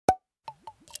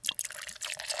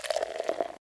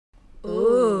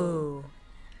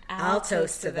I'll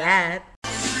toast to that.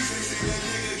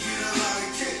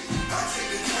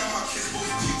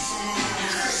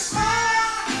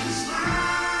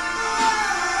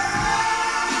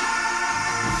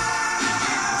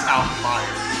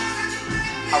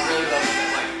 I really love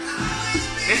it. Like,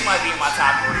 this might be in my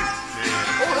top 3.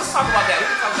 Yeah. Oh, let's talk about that. We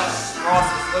can talk about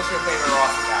Ross's. What's your favorite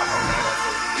Ross's album? Okay, let's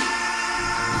do it.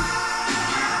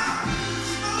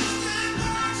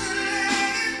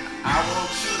 I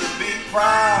want you to be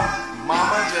proud.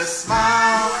 Mama, just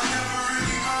smile.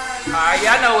 Alright,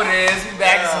 y'all know what it is. We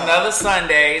back. It's another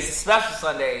Sunday. It's a special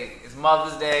Sunday. It's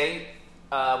Mother's Day.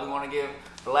 We want to give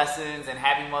blessings and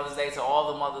happy Mother's Day to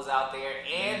all the mothers out there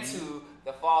and to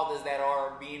the fathers that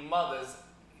are being mothers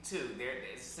too.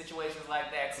 There's situations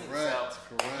like that too. Correct.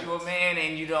 If you're a man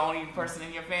and you're the only person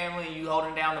in your family and you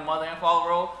holding down the mother and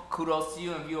father role, kudos to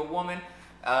you. If you're a woman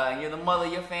and you're the mother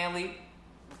of your family,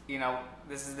 you know,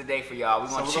 this is the day for y'all.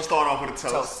 So we're going to start off with a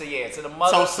toast. So yeah, to the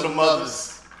mothers. Toast to the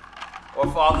mothers. Or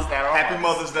fathers that are Happy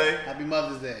Mother's Day. Happy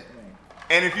Mother's Day.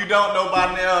 And if you don't know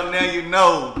by now you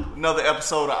know. Another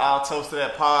episode of I'll Toast to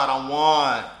That Pod. I'm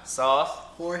Juan. Sauce.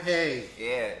 Jorge.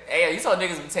 Yeah. Hey, you saw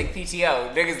niggas would take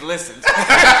PTO. Niggas listened. Man,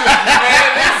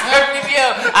 niggas took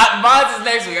PTO. Mine's is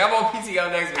next week. I'm on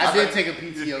PTO next week. I did take a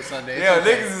PTO Sunday. Yeah,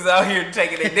 niggas is out here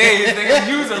taking their days. Niggas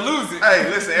use or lose it. Hey,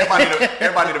 listen, everybody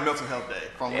need a mental health day.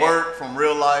 From work, from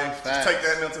real life. Just take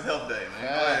that mental health day, man. Go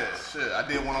ahead. Shit, I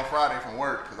did one on Friday from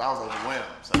work because I was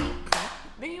overwhelmed. So.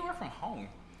 Nigga, you work from home.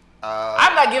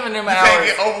 I'm not giving them hours. You can't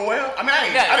get overwhelmed? I mean, I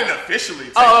didn't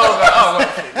officially take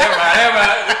Never mind.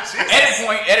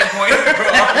 Edit point.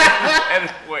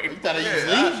 You thought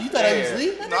I was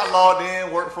sleep? I logged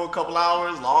in, worked for a couple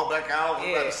hours, logged back out,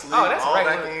 went back to sleep, that's logged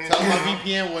right. back in. Tell my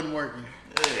VPN wasn't working.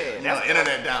 Yeah,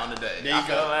 internet down today. There you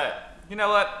go. You know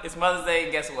what? It's Mother's Day.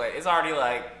 Guess what? It's already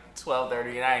like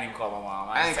 12:30 and I ain't even called my mom.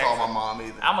 I ain't called my mom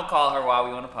either. I'm gonna call her while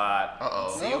we on the pod.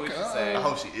 See what she say. I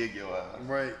hope she egg your ass.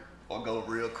 Right. Or go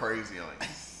real crazy on you.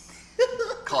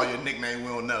 Call your nickname we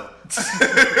don't know.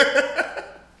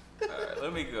 Alright,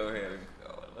 let me go ahead and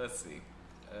go. Let's see.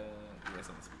 Yes,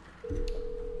 on the speaker.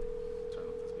 Turn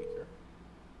off the speaker.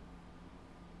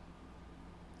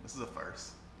 This is a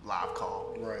first. Live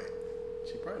call. Right.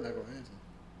 She probably not gonna answer.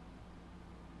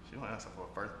 She won't answer for a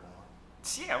firstborn.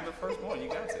 Yeah, I'm the firstborn. You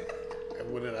got to.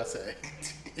 What did I say?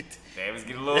 Damn, it's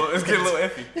getting a little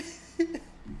iffy.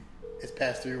 It's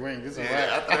past 3 rings. It's alright.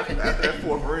 After that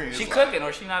 4th ring. She cooking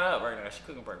or she not up right now? She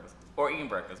cooking breakfast or eating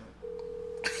breakfast.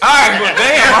 Alright, well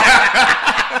damn.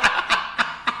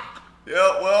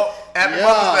 Yeah, well, happy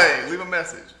Mother's Day. Leave a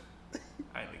message.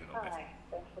 I ain't leaving no message.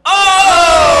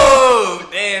 Oh,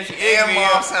 damn, she egged me.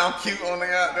 Mom sound cute on the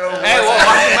goddamn. Hey,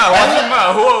 watch your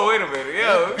mouth. Whoa, wait a minute.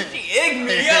 Yo, she egged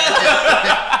me.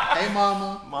 Hey,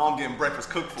 mama. Mom getting breakfast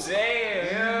cooked for.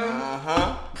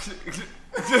 Damn.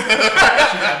 She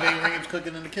got big rings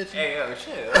cooking in the kitchen. Hey, yo,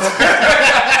 chill. Chill.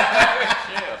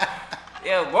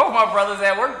 Yeah, both my brothers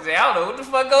at work today. I don't know what the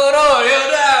fuck going on.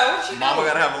 What you Mama doing?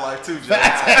 gotta have a life too, Joe.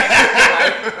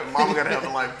 Mama gotta have a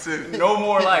life too. No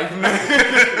more life.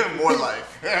 More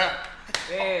life.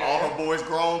 Damn. All her boys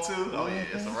grown too. Oh yeah,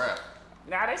 it's a wrap.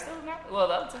 Nah, they still not. Well,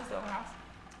 the other two still in the house.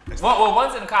 Well,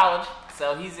 one's in college,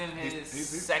 so he's in his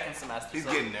second semester. He's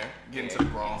getting there, getting to the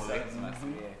grown hood. Second semester,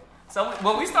 yeah. So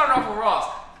when we started off with Ross,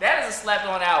 that is a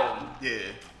slept-on album.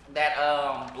 Yeah. That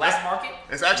Black Market.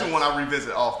 It's actually one I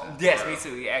revisit often. Yes, me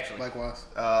too. Yeah, actually. Likewise.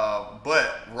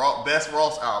 But best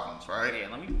Ross albums, right? Yeah,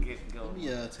 let me go. Let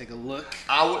me take a look.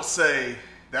 I would say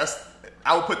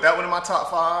I would put that one in my top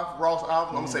 5 Ross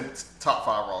albums. I'm gonna say top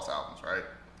 5 Ross albums, right?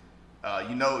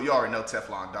 You already know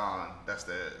Teflon Don. That's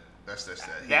the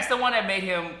one that made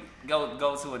him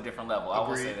go to a different level. I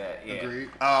will say that. Yeah. Agreed.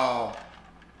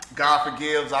 God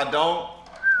Forgives, I Don't.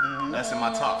 That's in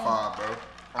my top 5, bro.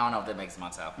 I don't know if that makes my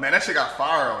top 5. Man, that shit got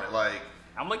fire on it. Like,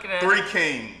 I'm looking at 3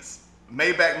 Kings,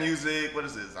 Maybach Music. What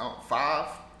is this? 5,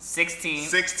 16.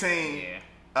 16.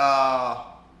 Yeah.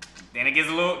 Then it gets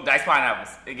a little Dice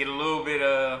Pineapples. It get a little bit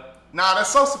Nah, that's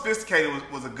So Sophisticated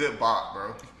was a good bop,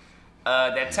 bro.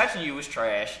 That Touching You was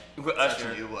trash. With Usher.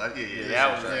 Touching You,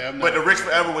 Yeah. But The Rich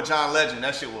Forever with John Legend,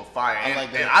 that shit was fire. I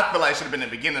like that. And I feel like it should have been the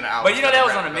beginning of the album. But you know that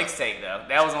was on the mixtape though.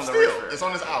 That was on the Still, it's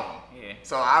on this album. Yeah.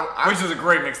 So I which is a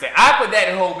great mixtape. I put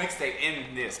that whole mixtape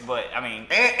in this, but I mean,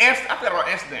 I forgot about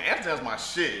Amsterdam. Amsterdam's my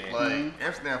shit. Yeah. Like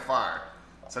Amsterdam fire.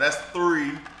 So that's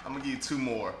 3. I'm gonna give you 2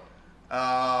 more.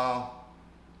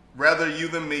 Rather You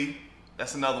Than Me.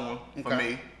 That's another one for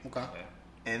me. Okay.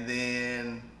 And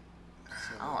then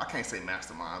I can't say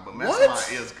Mastermind, but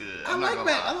Mastermind is good. I like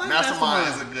Mastermind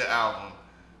is a good album.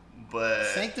 But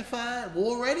Sanctified,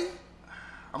 War Ready.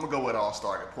 I'm gonna go with All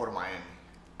Started, Port of Miami.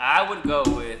 I would go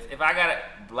with, if I got it,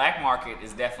 Black Market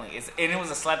is definitely, and it was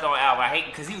a slept on album. I hate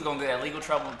because he was going to get that legal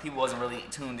trouble and people wasn't really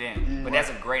tuned in. But that's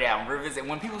a great album. Revisit.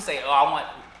 When people say, oh, I want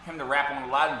him to rap on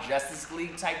a lot of Justice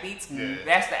League type beats,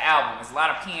 that's the album. It's a lot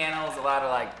of pianos, a lot of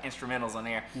like instrumentals on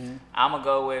there. I'm going to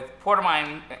go with Port of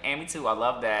Miami 2. I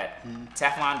love that.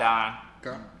 Teflon Don,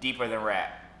 Deeper Than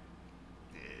Rap.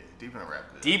 Deeper Than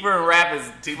Rap. Deeper Than Rap is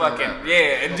Deeper fucking, Than Rap.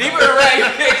 yeah. Deeper Than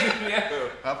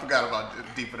Rap. I forgot about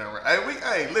Deeper Than Rap.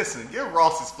 Hey, listen, give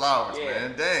Ross his flowers,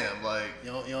 man. Damn, like.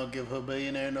 You don't give Hood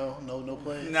Billionaire no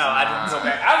play? No, I didn't go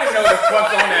back. I don't even know what the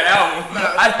fuck's on that album.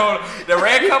 I don't. The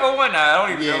red cover one? Nah, I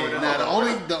don't even know what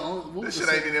it is. The only this shit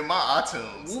ain't even in my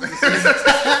iTunes.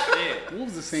 What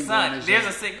was the single Son, on this there's shit?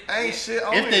 a single. Ain't shit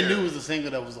on If they here. knew it was the single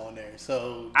that was on there.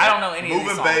 So I don't know any of these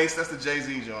Moving songs. Bass, that's the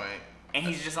Jay-Z joint. And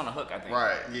he's just on the hook, I think.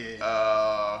 Right. Yeah.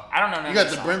 I don't know none you of got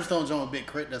these the songs. Brimstone joint with Big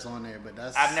Crit that's on there, but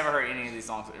that's I've never heard any of these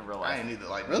songs in real I life. ain't either.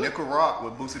 Like Really? Nickel Rock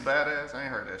with Boosie Badass. I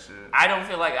ain't heard that shit. I don't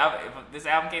feel like if this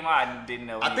album came out, I didn't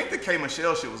know. I think the K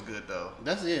Michelle shit was good though.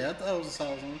 I thought it was a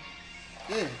solid song.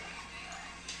 Yeah.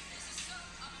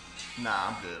 Nah,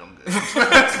 I'm good.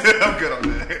 I'm good on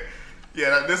that.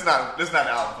 Yeah, this not the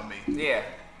album for me. Yeah,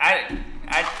 I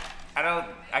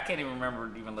can't even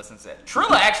remember even listening to that.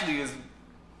 Trilla actually is.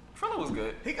 Trilla was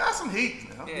good. He got some heat.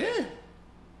 You know? Yeah.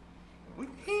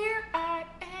 Here I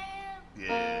am.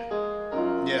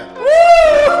 Yeah. Yeah. Woo!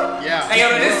 Yeah. Hey, yo,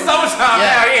 this is summertime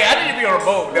now. Yeah, I need to be on a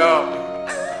boat, dog.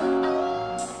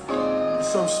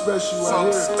 Something special right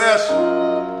Something here. special.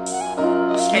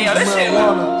 Hey, yo, this shit.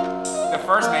 Marijuana. The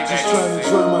first Maybach Just trying to was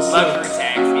enjoy myself. luxury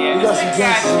tax. Yeah, We got this some nigga got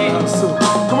gangsters in the shit. house too.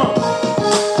 Come on.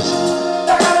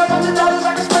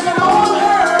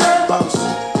 Bounce.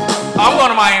 I'm going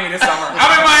to Miami this summer.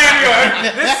 I'm in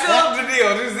Miami. This is still the deal.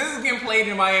 This is getting played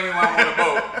in Miami while I'm on a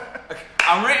boat.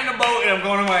 I'm renting a boat and I'm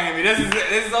going to Miami. This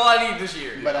is all I need this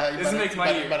year. This makes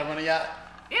my year. Better run a yacht.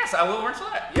 Yes, I will rent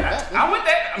that. Yeah, Yeah, I'm with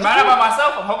that. I'm not by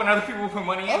myself. I'm hoping other people will put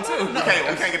money in too. We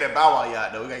can't get that Bow Wow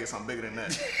yacht though. We gotta get something bigger than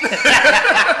that.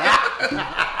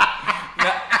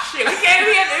 Shit, we can't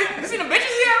even. You see the bitches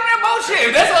he had on that boat?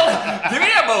 Shit, that's all. Give me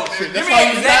that boat. Give me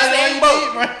that exact same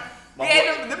boat.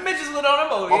 Yeah, the bitches lit on the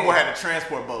boat. My Yeah. boy had a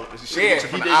transport boat. She Yeah, get you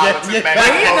from he the did. island to the back But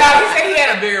of he the boat. said he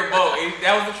had a bigger boat.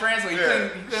 That was the transfer. He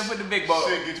couldn't put the big boat.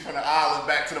 Shit get you from the island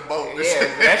back to the boat. Yeah,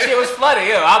 that shit was flooded.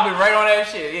 Yeah, I've been right on that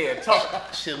shit. Yeah, talk.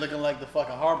 Shit looking like the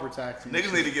fucking harbor taxi.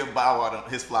 Niggas need to give Bow Wow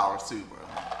his flowers too, bro.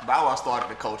 Bow Wow started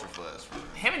the culture for us.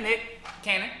 Him and Nick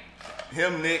Cannon.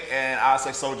 Him, Nick, and I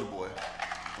say Soulja Boy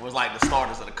was like the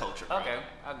starters of the culture. Bro. Okay,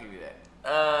 I'll give you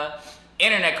that.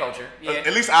 Internet culture. Yeah.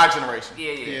 At least our generation.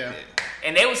 Yeah.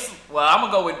 And they was, well, I'm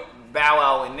gonna go with Bow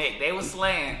Wow and Nick. They was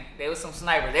slaying. They was some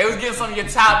snipers. They was getting some of your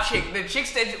top chicks. The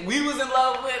chicks that we was in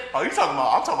love with. Oh, I'm talking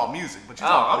about music, but you Oh,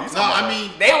 talking No, about I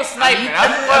mean, They was sniping. They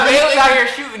was out here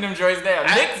shooting them joints down.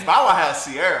 Nick, Bow Wow has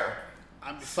Sierra.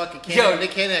 I'm fucking Yo. Cannon.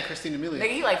 Nick Cannon and Christina Milian. nigga,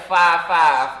 he like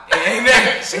 5'5". And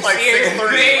then She's like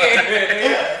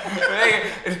 6'3".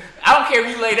 I don't care if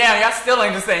you lay down, y'all still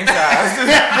ain't the same size.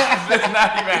 It's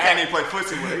not even You can't happening. even play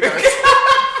footsie with it.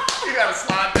 You gotta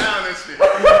slide down this shit.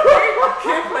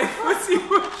 Can't play footsie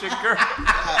with your girl.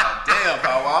 Damn,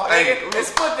 Bow Wow. Hey,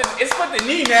 It's put the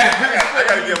knee now. I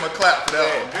gotta give him a clap for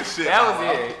that one. Good shit. That Bow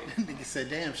was Wow. it. Nigga said,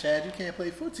 "Damn, Shad, you can't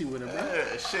play footsie with him, bro."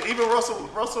 Yeah, shit. Even Russell.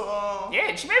 Yeah,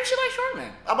 maybe she like short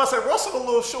man. I'm about to say Russell a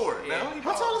little short. Yeah. Now.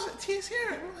 How tall is T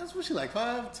Sierra? That's what she like,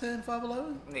 5'10",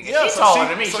 5'11"? Nigga, Yeah, she's so taller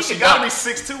than me. So she can gotta dunk.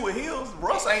 be 6'2" with heels.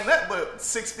 Russ ain't that but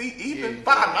 6 feet even. Yeah.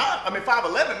 5'9". I mean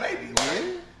 5'11" maybe.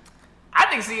 Like, I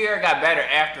think Sierra got better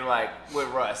after like with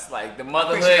Russ, like the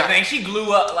motherhood she got- thing. She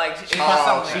glue up like she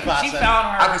Oh, she okay.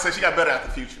 found her. I can say she got better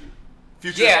after Future.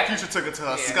 Future took her to her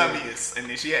Yeah. scummiest, and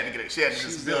then she had to get it. She had to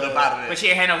just She's, build up out of that. But she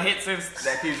ain't had no hit since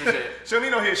that Future shit. She don't need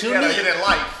no hit. She She had don't a hit need- in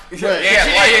life. Right.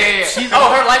 Yeah. She's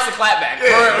Oh, her life's a clapback.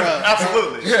 Yeah,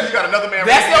 absolutely. You got another man.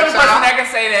 That's the raising only your person child. that can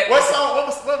say that. What song?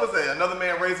 What was that? Another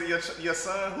man raising your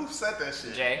son. Who said that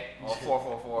shit? Jay or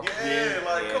 444. Yeah,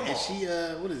 like Yeah. come on. And she,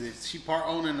 what is it? She part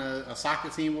owning a soccer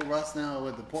team with Russ now,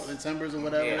 with the Portland Timbers or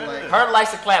whatever. Yeah. Like, Her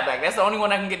life's a clapback. That's the only one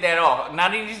that can get that off.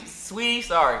 Not even Sweetie,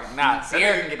 sorry. Nah,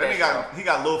 Sierra can get that shit off. He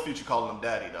got Lil Future calling him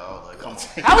daddy, dog. Like, come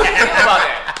on. How would you feel about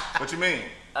that? What you mean?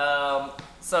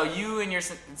 So you and your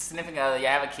significant other, you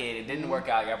have a kid. It didn't work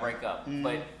out. Y'all break up,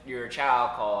 but your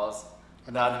child calls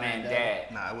the other man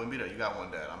dad. Nah, it wouldn't be that. You got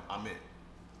one dad. I'm it.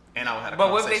 And I would have a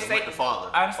But what they conversation say? with the father.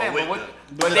 I understand, or but with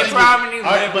what? But they probably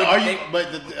live. But are you? they- But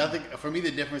I think for me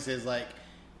the difference is like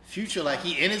Future, like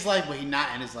he in his life, but he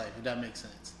not in his life. If that makes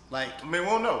sense. Like I mean, we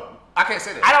don't know. I can't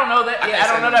say that. I don't know that. I Yeah, can't I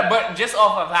don't say know that. that. But just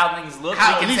off of how things look,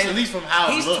 How- we can at least from how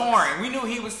it he's looks. torn. We knew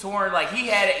he was torn. Like he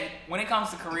had it when it comes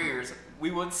to careers.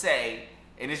 We would say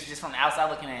and it's just from the outside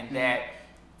looking in, that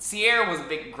Sierra was a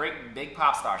big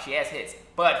pop star. She has hits,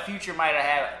 but Future might have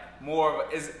had more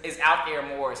is out there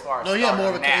more as far as No, he had more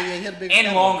of a he had a big in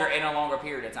family. a longer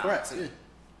period of time. Correct. Too. Yeah.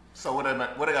 So what I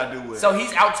got to do with? So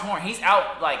he's out touring. He's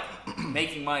out like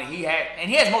making money. He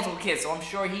has multiple kids, so I'm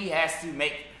sure he has to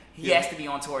make. He has to be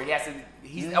on tour.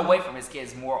 He's away from his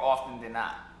kids more often than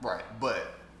not. Right,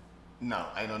 but no,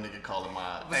 ain't no nigga calling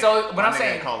my. So, but my I'm nigga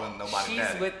saying ain't calling nobody she's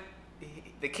daddy. with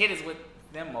the kid is with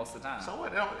them most of the time. So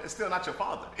what? It's still not your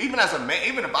father. Even as a man,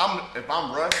 even if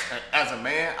I'm Russ as a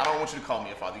man, I don't want you to call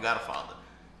me a father. You got a father.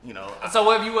 You know. So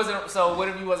what if you wasn't? So what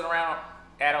if you wasn't around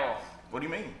at all? What do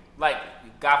you mean? Like,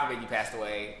 God forbid you passed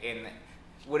away, and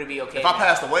would it be okay? If I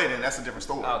passed away, then that's a different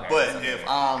story. Okay. But if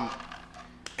I'm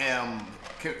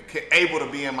able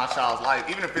to be in my child's life,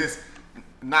 even if it's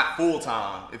not full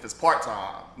time, if it's part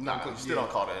time, no, you still don't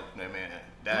call that man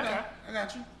daddy. Okay. I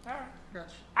got you. All right. I got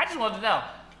you. I just wanted to know.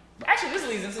 Actually, this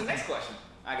leads into the next question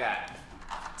I got.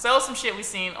 So some shit we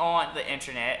seen on the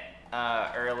internet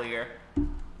earlier.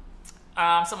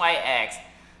 Somebody asked,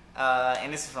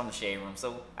 and this is from the Shade Room,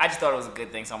 so I just thought it was a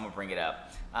good thing, so I'm gonna bring it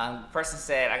up. The person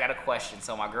said, I got a question.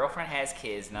 So my girlfriend has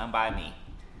kids, none by me.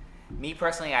 Me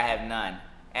personally, I have none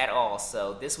at all.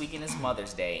 So this weekend is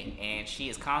Mother's Day, and she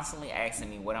is constantly asking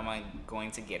me what am I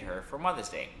going to get her for Mother's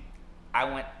Day. I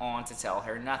went on to tell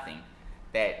her nothing.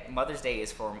 That Mother's Day is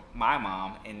for my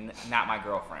mom and not my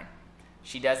girlfriend.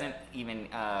 She doesn't even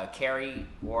carry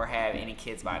or have any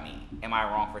kids by me. Am I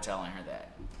wrong for telling her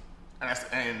that?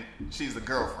 And she's the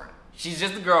girlfriend. She's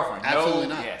just the girlfriend. Absolutely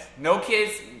not. Yes. No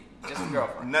kids, just the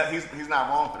girlfriend. No, he's not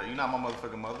wrong for that. You're not my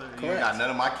motherfucking mother. You ain't got none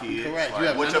of my kids. Correct. Like, You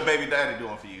have what's none your baby daddy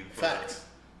doing for you? Facts.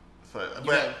 But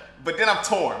then I'm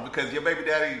torn because your baby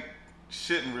daddy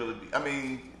shouldn't really be. I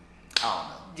mean, I don't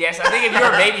know. Yes, I think if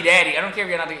you're a baby daddy, I don't care if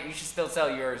you're not, you should still tell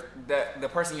the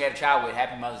person you had a child with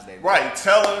Happy Mother's Day. Right,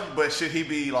 tell her, but should he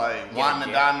be like whining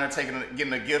and gift. dining her, getting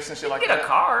the gifts and shit like Get that? a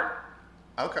card.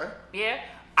 Okay. Yeah.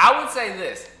 I would say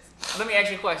this. Let me ask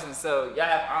you a question. So y'all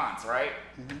have aunts, right?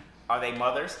 Mm-hmm. Are they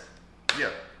mothers? Yeah,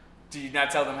 Do you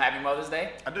not tell them Happy Mother's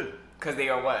Day? I do. Because they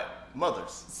are what?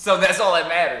 Mothers. So that's all that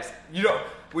matters. You don't.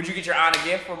 Would you get your aunt a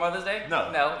gift for Mother's Day? No.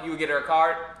 No. You would get her a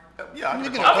card. Yeah, I get a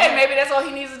get card. Okay, maybe that's all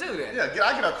he needs to do then. Yeah,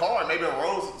 I get a card, maybe a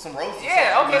rose, some roses. or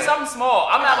Yeah. something, Okay. but Something small.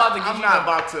 I'm not about to get I'm you. not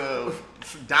about to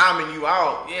diamond you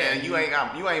out, Yeah. and you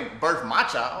ain't birthed my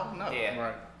child. No, Yeah.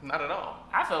 Right. not at all.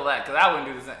 I feel that because I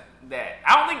wouldn't do that.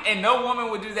 I don't think, and no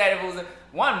woman would do that if it was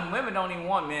women don't even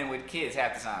want men with kids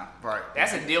half the time. Right.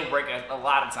 That's a deal breaker a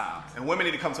lot of times. And women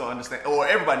need to come to an understand, or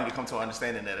everybody need to come to an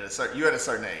understanding that you're at a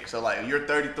certain age. So like, you're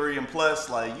 33 and plus,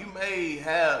 like you may be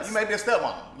a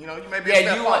stepmom. You know, you may be a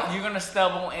Yeah, stepfather. you're gonna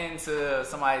stumble into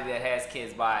somebody that has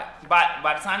kids by the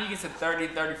time you get to 30,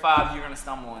 35, you're gonna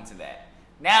stumble into that.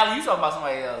 Now you talking about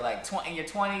somebody like in your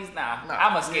 20s? Nah,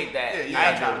 I'm gonna skate that. Yeah, I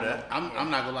ain't I trying agree to with that. I'm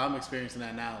not gonna lie, I'm experiencing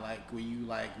that now. Like when you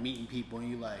like meeting people and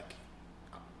you like,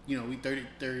 you know, we 30,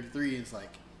 33 and it's like,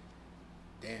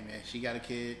 damn man, she got a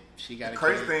kid, she got a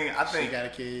Crazy kid. thing, I think she got a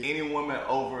kid.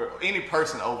 any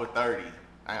person over 30,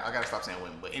 I gotta stop saying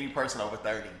women, but any person over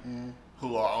 30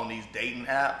 who are on these dating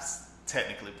apps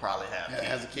technically probably have kids.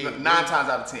 has a kid. 9 times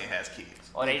out of 10 has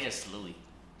kids. Or they just slewy.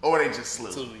 Or they just slew.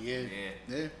 Absolutely, yeah.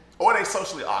 Yeah. Yeah. Or they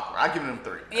socially awkward. I give them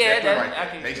 3. Yeah, They're that- right I there.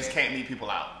 can- They just yeah. can't meet people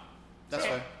out. That's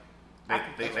Yeah. fair.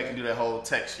 They can do that whole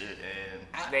text shit,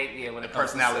 and When the it comes to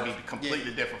personality sex. be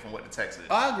completely different from what the text is.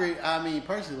 I agree. I mean,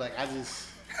 personally, like I just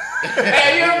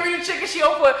Hey, you ever meet a chick and she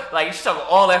don't put like she talking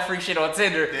all that free shit on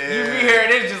Tinder? You Yeah. meet her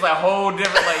and it's just like whole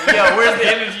different. Like, yo, where's the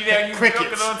energy there? You Crickets.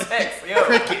 joking on text? Yo,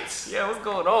 crickets. Yeah, what's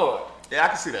going on? Yeah, I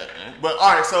can see that, man. But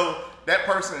all right, so that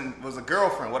person was a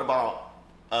girlfriend. What about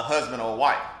a husband or a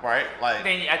wife, right? Like,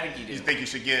 Then I think you do. you think you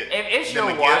should get If it's them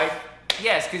your a wife, gift?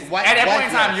 yes, because Wife- at that point wife,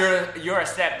 in time yes. you're a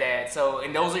stepdad. So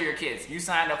and those are your kids. You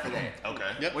signed up for that. Okay.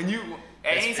 Yep. When you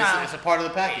at any it's, time it's a part of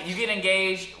the package. you get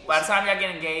engaged. By the time y'all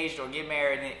get engaged or get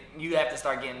married, then you have to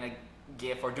start getting a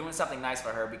gift or doing something nice for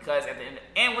her because at the end,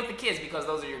 and with the kids because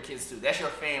those are your kids too. That's your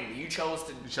family. You chose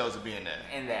to You chose to be in that.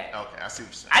 in that. Okay, I see what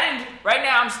you're saying. I didn't. Right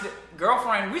now, I'm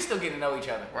girlfriend. We still getting to know each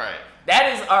other. Right.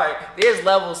 That is all right. There's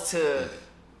levels to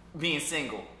being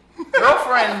single.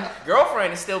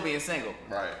 Girlfriend is still being single.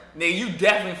 Right. Now you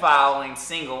definitely filing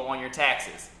single on your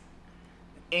taxes.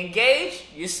 Engaged,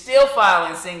 you're still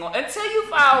filing single until you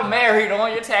file married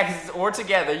on your taxes or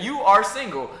together. You are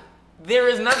single. There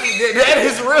is nothing. That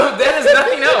is real. That is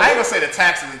nothing else. I ain't gonna say the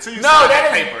taxes until you No, sign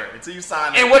that that is- paper. Until you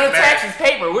sign and what your the taxes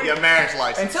paper? What, your marriage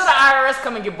license. until the IRS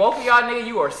come and get both of y'all, nigga,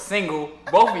 you are single.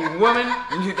 Both of you women.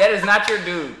 That is not your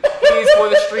dude. He is for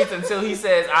the streets until he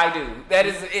says I do. That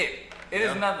is it. It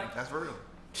is nothing. That's real.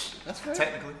 That's fair.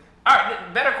 Technically. All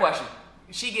right, better question.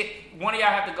 one of y'all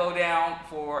have to go down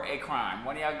for a crime.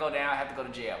 One of y'all go down, have to go to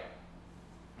jail.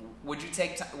 Would you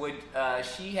take? Would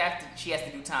she have to? She has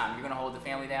to do time. You're gonna hold the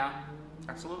family down.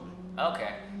 Absolutely.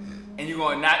 Okay. And you're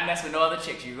gonna not mess with no other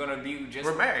chicks. You're gonna be just.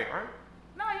 We're married, right?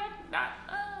 No, you're not.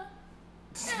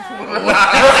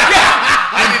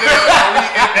 I need to know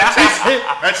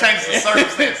that changes the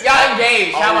circumstances. Y'all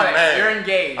engaged. How about that? married. You're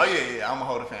engaged. Oh yeah. I'm gonna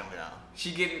hold the family down.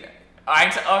 She getting. All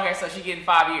right. Okay, so she getting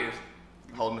 5 years.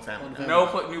 Holding the family down. No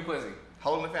new pussy.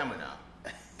 Holding the family down.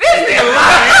 This nigga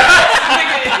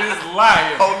lying. This is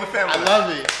lying. Holding the family I down. love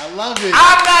it. I love it.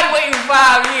 I'm not waiting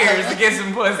 5 years to get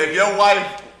some pussy. If your wife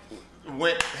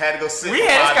had to go sit, We for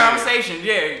had 5 this years, conversation.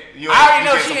 Yeah, You I already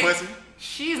know get some she. pussy?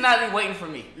 She's not even waiting for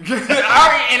me. And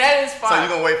that is So fine. you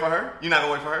gonna wait for her? You not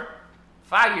gonna wait for her?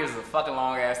 5 years is a fucking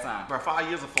long ass time. Bro, 5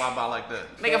 years will fly by like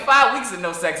that. Nigga, 5 weeks of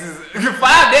no sex is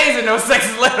 5 days of no sex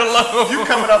is let alone. You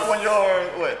coming up on your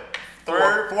what?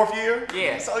 Fourth year?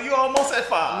 Yeah. So you almost at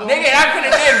 5. Nigga, I could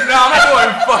have did. No, I'm not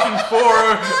doing fucking 4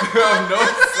 of no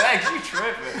sex. You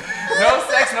tripping? No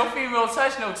sex, no female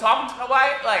touch, no talking to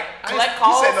nobody. Like collect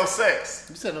calls. You said no sex.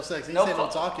 You said no sex. You No said no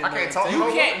fu- talking. I no can't talk. dating.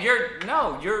 You can't.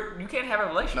 You can't have a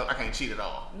relationship. No, I can't cheat at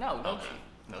all. No, no. Okay.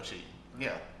 No cheat.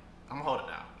 Yeah. I'm gonna hold it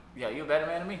down. Yeah, you a better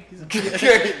man than me. He's a P- he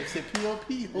said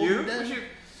POP. Hold You? it down. What you?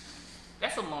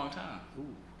 That's a long time.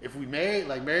 Ooh. If we married,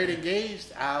 like married,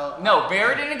 engaged, I'll. No,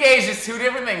 married and engaged is 2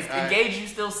 different things. All right. Engaged, you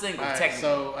still single, All right, technically.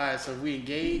 so if we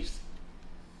engaged,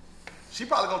 She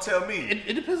probably gonna tell me.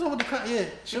 it depends on what the crime. Yeah,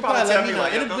 she'll probably probably tell let me me, know.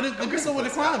 like, yo, But go it get depends some on what the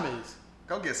pussy. crime is.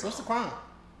 Go get some. What's the crime?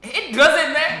 It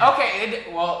doesn't matter.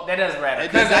 Okay, well, that does matter.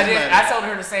 It Because does I matter. told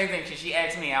her the same thing. She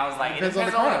asked me. I was like, it Depends on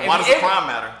depends the on crime. Why does the crime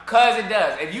matter? Because it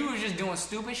does. If you was just doing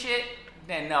stupid shit,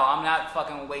 then no, I'm not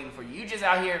fucking waiting for you. You just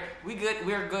out here. We're good.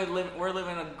 We're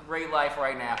living a great life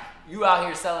right now. You out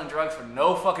here selling drugs for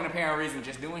no fucking apparent reason,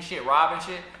 just doing shit, robbing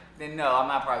shit. Then no, I'm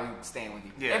not probably staying with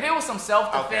you. Yeah. If it was some Okay,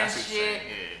 I self-defense see what you're shit,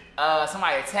 saying,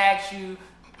 somebody attacked you,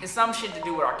 it's some shit to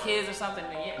do with our kids or something.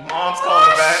 Then yeah. Mom's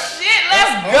calling back. Shit,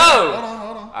 let's go.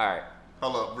 Hold on. All right.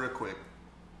 Hold up, real quick.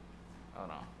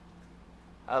 Hold on.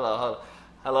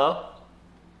 Hello?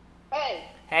 Hey,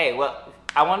 Hey, well,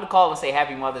 I wanted to call and say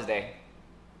Happy Mother's Day.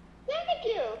 thank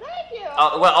you.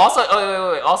 Well, also,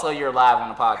 wait. Also, you're live on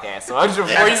the podcast. So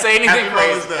before you say anything Happy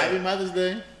crazy, Mother's Day. Happy Mother's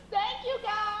Day. Thank you,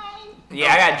 guys.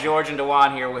 yeah, I got George and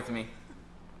Dewan here with me.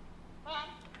 Huh?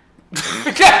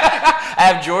 I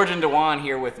have George and Dewan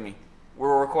here with me.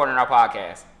 We're recording our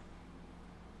podcast.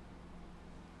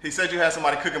 He said you had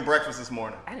somebody cooking breakfast this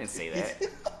morning. I didn't say that.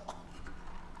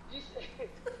 You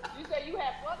say you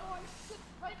have what on?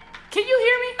 Can you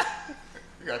hear me?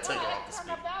 You gotta take it off the Turn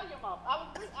speaker. the volume up. I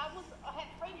had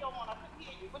the radio on. I couldn't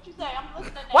hear you. What you say? I'm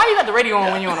listening now. Why you got the radio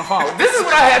on when you're on the phone? This is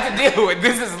what I have to deal with.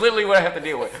 This is literally what I have to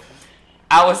deal with.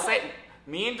 I was saying,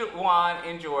 me and Dewan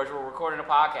and George were recording a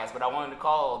podcast, but I wanted to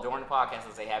call during the podcast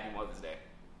and say Happy Mother's Day.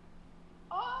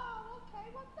 Oh,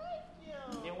 okay. Well, thank you.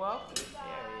 You're welcome. Thank you, guys.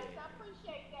 Yeah. I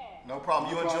appreciate that. No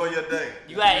problem. You enjoy your day.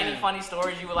 You got any funny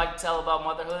stories you would like to tell about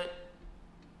motherhood?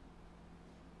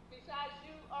 Besides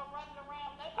you running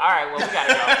around naked. All right, well, we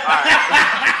gotta go. All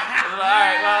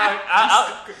right.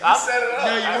 I'll set it up.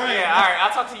 No, you're right. Yeah, all right. I'll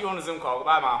talk to you on the Zoom call.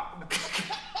 Goodbye, Mom.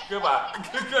 Goodbye.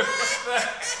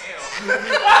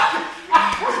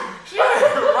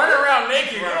 Running around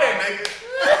naked. Running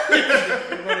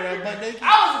around butt naked.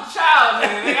 I was a child,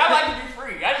 man. I like to be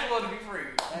free. I just want to be free.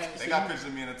 They got pictures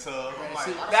of me in a tub. I'm like,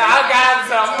 Now, I got out the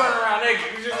time. I'm running around naked.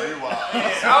 You just, oh, you wild. I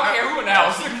don't care who in the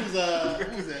house. Who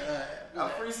was it? I'm a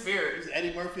free spirit. Was it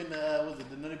Eddie Murphy and was it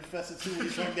the Nutty Professor too when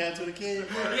he shrunk down to the kid?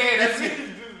 Yeah, that's it.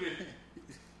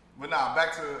 But nah,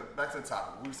 back to the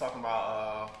topic. We was talking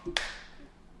about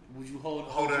Would you holding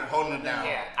it down.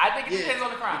 Yeah, I think it Yeah, depends on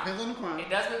the crime. depends on the crime. It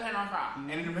does depend on crime,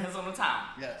 and it depends on the time.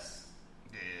 Yes.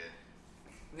 Yeah.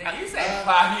 Nigga, you say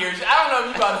 5 years. I don't know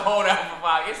if you about to hold out for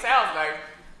 5. It sounds like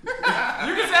you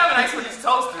can sound nice with these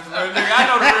toasters, but nigga, I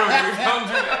know the real you. Don't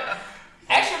do that.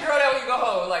 Ask your girl that when you go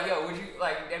home. Like, yo, would you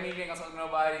like that means you ain't gonna talk to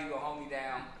nobody? You gonna hold me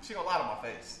down? She gonna lie to my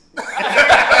face. She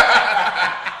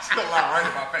gonna lie right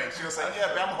in my face. She gonna say,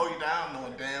 "Yeah, but I'm gonna hold you down,"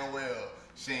 knowing damn well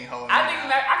she ain't holding. I me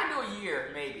think down. I can do a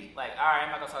year, maybe. Like, all right,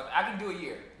 I'm not gonna talk. I can do a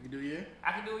year. You do yeah?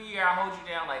 I can do a year. I'll hold you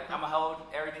down. Like, I'm gonna hold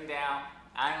everything down.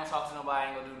 I ain't gonna talk to nobody.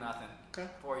 I ain't gonna do nothing Okay.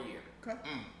 for a year. Okay.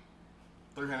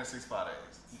 365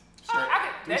 days. I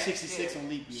can, 366 on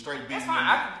leap year. Straight That's beating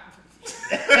fine. you.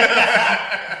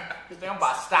 I'm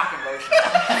about stocking lotion.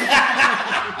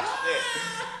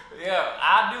 yeah,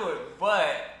 I'll do it,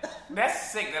 but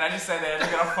that's sick that I just said that. I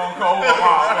got a phone call with my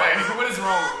mom. Like, what is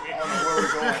wrong with me? I don't know where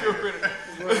we're going.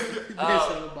 There's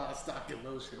something about stocking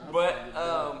lotion. But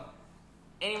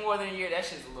any more than a year, that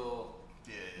shit's a little.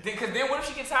 Yeah. Because then what if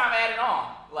she gets time added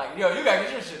on? Like, yo, you gotta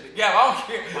get your shit together. I don't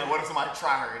care. Like, what if somebody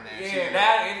try her in there? Yeah,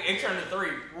 now it turned to 3.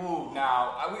 Woo,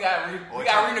 now we gotta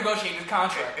renegotiate this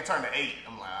contract. It turned to 8.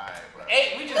 I'm like, all right, bro.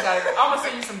 8, we just gotta. I'm gonna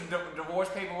send you some divorce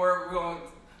paperwork. We're gonna.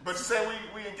 But you said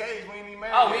we engaged. We ain't even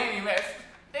married. Oh, we yet. ain't even married.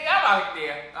 Nigga, I'm out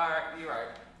there. All right, you're right.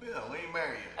 Yeah, we ain't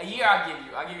married A yet. year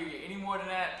I'll give you. Any more than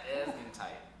that, it's getting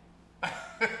tight.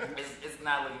 It's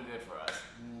not looking good for us.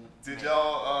 Did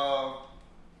y'all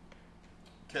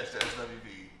catch the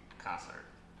SWV concert?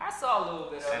 I saw a little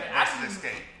bit of And it. Versus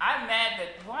Escape. I'm mad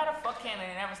that why the fuck can't they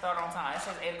never start on time? It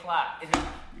says 8 o'clock.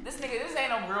 This ain't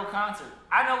no real concert.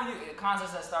 I know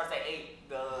concerts that starts at 8.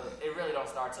 It really don't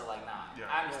start till like 9. Yeah.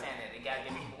 I understand that. They gotta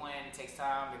get people in. It takes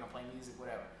time. They're gonna play music,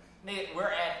 whatever. Nigga, we're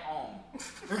at home.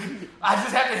 I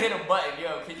just have to hit a button.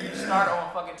 Yo, can you start on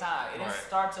fucking time? It didn't Right.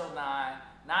 start till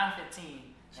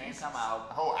 9:15 and come out.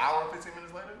 A whole hour and 15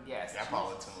 minutes later? Yes. Yeah, I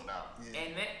probably tuned out. Yeah.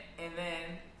 And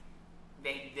then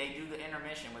they do the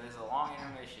intermission where there's a long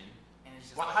intermission and it's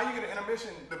just Well, like, how you get an intermission?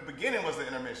 The beginning was the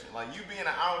intermission. Like, you being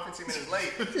an hour and 15 minutes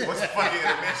late was the fucking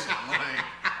intermission. Like,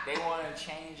 they want to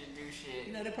change and do shit.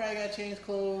 You know, they probably got to change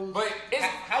clothes. But it's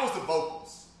how was the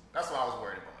vocals? That's what I was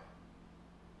worried about.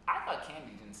 I thought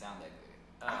Candy didn't sound that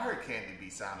good. I heard Candy B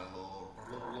sound a little.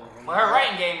 Well, her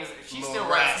writing game is she Little still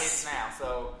writes rasp. hits now.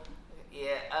 So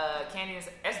yeah, Candy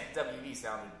SWV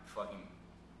sounded fucking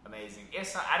amazing.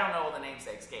 I don't know what the name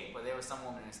said Escape, but there was some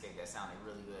woman in Escape that sounded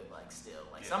really good. Like still,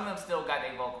 like some of them still got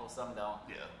their vocals, some don't.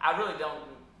 Yeah. I really don't.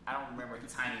 I don't remember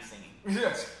Tiny singing. I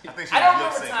think she I don't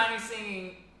was remember lip-syncing. Tiny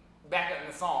singing back up in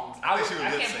the songs. I think she was I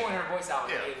can't lip-syncing. point her voice out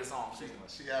in Yeah. any of the songs.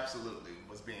 She absolutely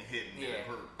was being hidden in Yeah.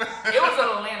 the group. It was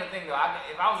an Atlanta thing though.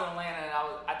 If I was in Atlanta,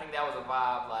 I think that was a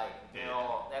vibe. Like you Yeah.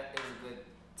 know, that it was a good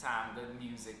time, good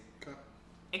music. Okay.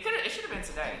 It should have been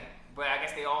today, but I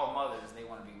guess they all mothers. They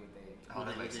want to be with their Oh,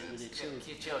 that makes With sense.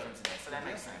 their children today, so that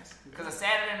makes sense. Because a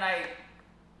Saturday night,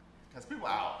 Because people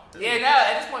out. yeah. Now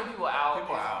at this point, people are out.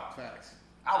 People are out. Facts.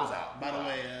 I was out. By the People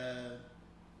way, out.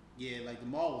 yeah, like the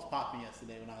mall was popping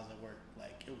yesterday when I was at work.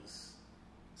 Like it was,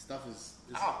 stuff is.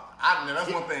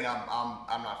 That's one thing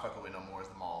I'm not fucking with no more is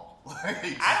the mall. I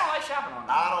don't like shopping on.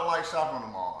 I don't like shopping on the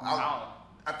mall. No.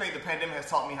 I think the pandemic has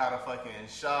taught me how to fucking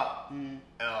shop and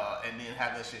then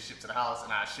have that shit shipped to the house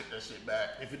and I ship that shit back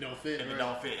If it don't fit, if it right?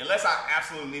 don't fit. Unless I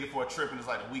absolutely need it for a trip and it's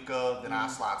like the week of, then I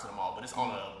slide to the mall. But it's on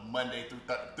a Monday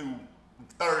through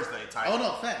Thursday type. Oh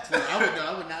no, facts. Like, I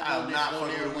would not I go am there, not go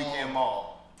fucking near with a mall weekend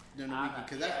mall. during the I'm weekend not-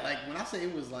 because yeah. like when I say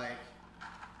it was like,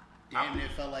 damn,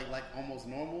 it felt like almost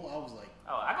normal. I was like,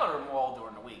 Oh, I go to the mall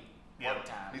during the week. Yeah, All the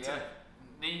time. me Yeah. too.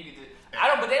 Then you get to. I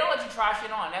don't, but they don't let you try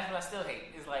shit on. That's what I still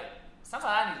hate. It's like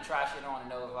sometimes I need to try shit on to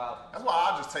know if That's why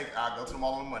I go to the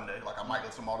mall on Monday. Like I might go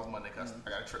to the mall this Monday because I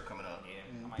got a trip coming up.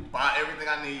 I might. Buy everything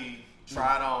I need,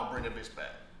 try it on, bring that bitch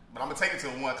back. But I'm gonna take it to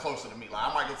one closer to me. Like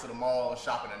I might go to the mall,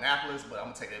 shop in Annapolis, but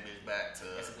I'm gonna take that bitch back to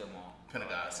It's a good mall.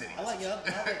 Pentagon City. I like it.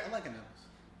 I like it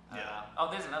now. Yeah. Oh,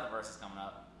 there's another versus coming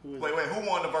up. Who is Wait, it? who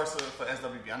won the versus for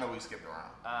SWV? I know we skipped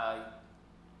around.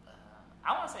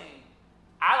 I want to say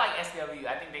I like SWU.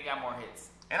 I think they got more hits.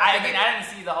 And I I think didn't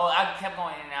see the whole. I kept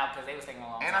going in and out because they was taking a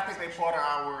long And time. I think they part of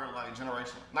our like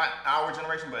generation, not our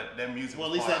generation, but their music. Well,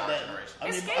 at was least part that. of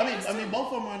our generation. I mean,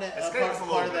 both of them are on that Escape was a part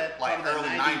little of that bit like part of early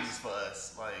that '90s for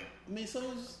us. Like I mean, so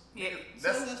is Yeah.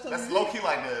 that's low key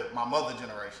like my mother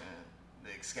generation,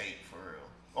 the Escape for real,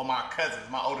 or my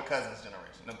older cousins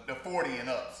generation, the 40 and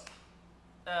ups.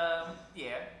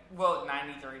 Yeah. Well,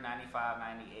 93, 95,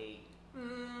 98.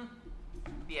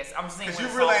 Yes, I'm seeing. Because when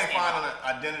you the really songs ain't came finding out.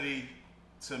 an identity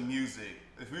to music.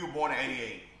 If we were born in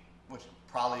 '88, which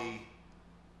probably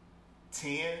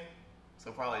 10,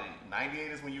 so probably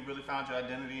 '98 is when you really found your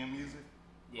identity in music.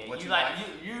 Yeah, What you you like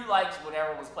like. you liked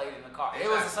whatever was played in the car. It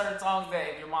was a certain songs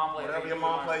that if your mom played, Whatever it, your you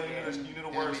mom learned. played, Yeah. you knew the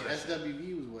I mean, words. to that shit.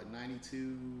 SWV was what 92,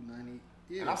 90.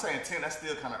 Yeah. And I'm saying 10, that's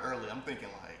still kind of early. I'm thinking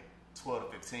like 12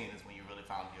 to 15 is when you really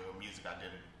found your music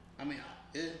identity. I mean,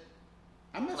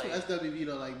 I mess with SWV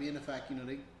though, like being the fact,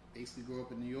 they basically grew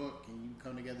up in New York and you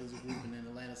come together as a group and then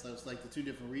Atlanta, so it's like the two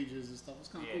different regions and stuff. It's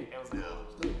kind of Yeah, cool. it was Yeah. cool.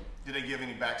 It's dope. Did they give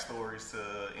any backstories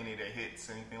to any of their hits,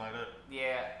 anything like that?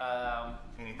 Yeah,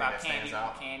 Anything about that stands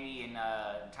out? Candy and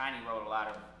Tiny wrote a lot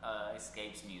of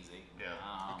Escapes music. Yeah.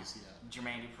 I can see that.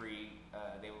 Jermaine Dupri,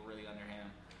 they were really under him.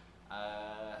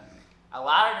 A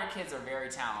lot of their kids are very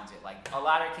talented. Like a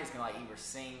lot of their kids can like either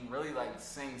sing, really like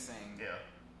sing. Yeah.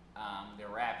 They're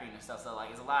rapping and stuff. So like,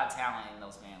 there's a lot of talent in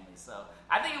those families. So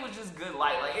I think it was just good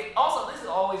light. Like it, also, this is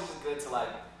always just good to like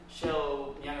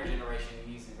show younger generation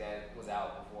music that was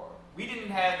out before. We didn't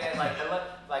have that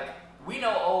like we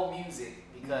know old music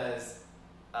because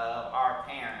of our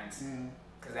parents.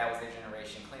 because that was their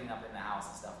generation, cleaning up in the house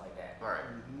and stuff like that. Right.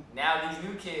 Now these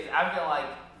new kids, I feel like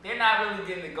they're not really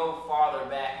getting to go farther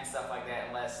back and stuff like that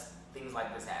unless things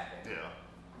like this happen. Yeah.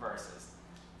 Versus.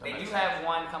 That They do makes have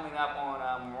one coming up on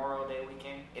Memorial Day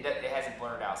weekend. It hasn't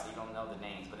blurred out, so you don't know the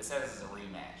names, but it says it's a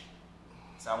rematch.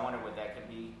 So I wonder what that could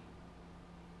be.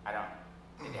 I don't.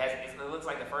 It looks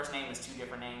like the first name is two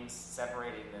different names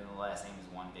separated, and then the last name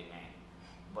is one big name.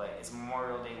 But it's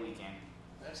Memorial Day weekend.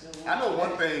 I know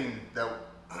one thing that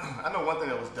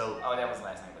was dope. Oh, that was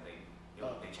last name, but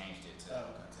they changed it to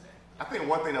today. I think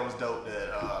one thing that was dope that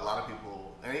a lot of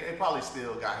people, and they probably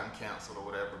still got him canceled or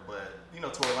whatever, but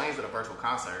Tory Lanez did a virtual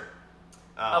concert.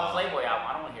 A Playboy album.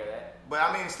 I don't want to hear that. But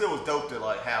I mean, it still was dope to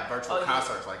like have virtual Oh, yeah.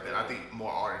 concerts like that. I think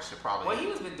more artists should probably. Well,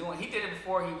 he did it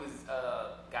before he was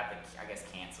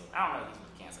canceled. I don't know if he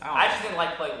was canceled. I don't I know. just didn't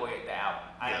like Playboy the album.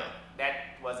 Yeah. That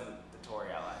wasn't the Tory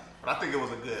I liked. But I think it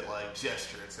was a good like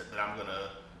gesture that I'm gonna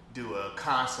do a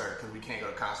concert because we can't go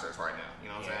to concerts right now. You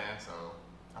know what I'm saying? So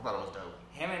I thought it was dope.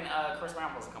 Him and Chris Brown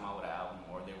supposed to come out with an album,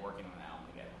 or they're working on an album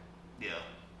together. Yeah.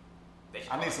 They should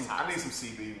I call need it some Toxic.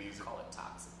 CB music. Call it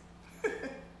Toxic.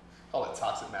 Call it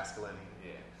toxic masculinity.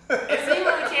 Yeah. Is he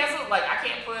really canceled? Like I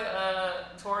can't put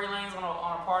Tory Lanez on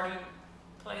a party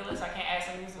playlist. I can't add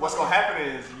some music. What's gonna happen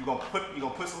is you're gonna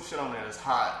put some shit on there that's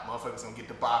hot. Motherfuckers gonna get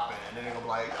the bopping, and then they're gonna be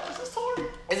like, "Oh, is this Tory?"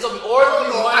 It's gonna be I don't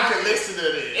know if one. I can listen to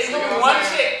this. It's You gonna know be what one I'm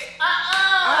saying? chick.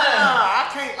 I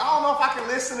can't. I don't know if I can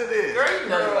listen to this. Girl, you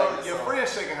know you like this your song.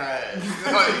 friend's shaking her ass.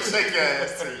 You shake your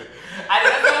ass too.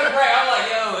 That's really great. I'm like,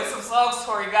 yo, it's some songs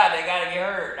Tory got. They gotta get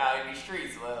heard out in these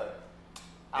streets.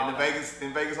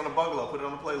 In Vegas on the bungalow, put it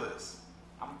on the playlist.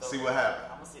 See what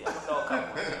happens. I'm gonna throw a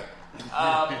couple in there.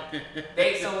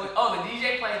 The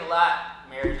DJ played a lot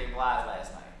Mary J. Blige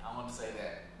last night. I want to say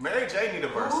that. Mary J need a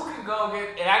verse. Who can go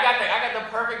against? And I got the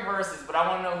perfect verses, but I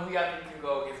want to know who y'all think can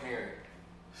go against Mary.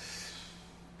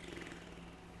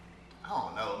 I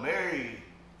don't know. Mary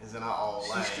is in our all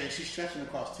lane. She's stretching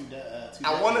across two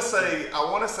I want to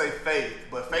say Faith,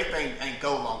 but Faith ain't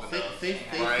go long enough. Faith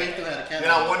right? don't have a catalog. Then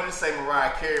I wanted to say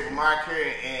Mariah Carey, but Mariah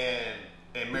Carey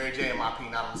and Mary J, in my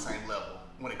opinion, not on the same level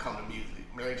when it comes to music.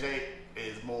 Mary J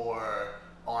is more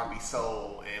R&B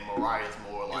soul, and Mariah is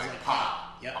more like pop.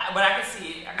 Yep. But I can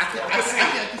see it. I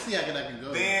can see how that can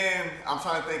go. Then I'm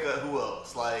trying to think of who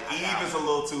else. Like Eve is a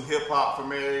little too hip hop for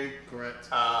Mary. Correct.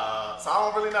 So I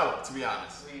don't really know, to be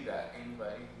honest. Who you got?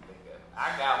 Anybody you can think of?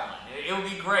 I got one. It would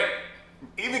be great.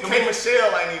 Even K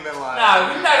Michelle ain't even like.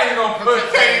 Nah, we're not even gonna put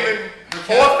can't even.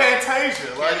 Or Fantasia,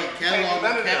 like Catalog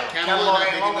none of them. not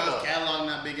ain't big long enough. enough. Catalog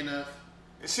not big enough.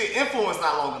 Shit, influence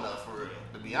not long enough for real.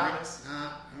 To be honest,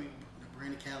 I mean, the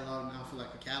Brandy catalog. I don't feel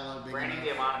like the catalog big Brandy enough.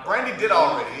 did Monica. Brandy did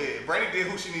already. Yeah, Brandy did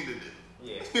who she needed to do.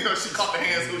 Yeah. She caught the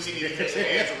hands who she needed to catch the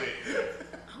hands with.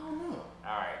 I don't know.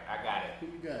 All right, I got it. Who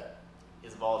you got?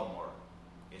 It's Voldemort.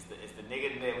 It's the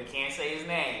nigga that we can't say his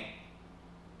name.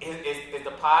 It's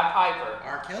the Pied Piper.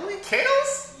 R. Kelly?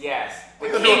 Chaos? Yes. The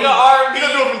He gonna king do of it- R&B. He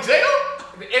gonna do it from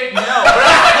jail?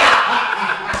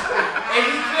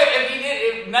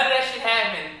 If none of that shit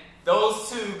happened, those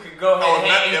two could go ahead. Oh,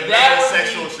 and if that would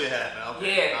sexual be, shit happened.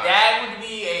 Okay. Yeah, All right. that would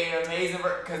be an amazing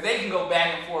because they can go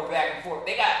back and forth.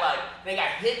 They got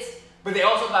hits, but they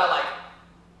also got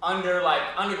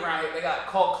underground. They got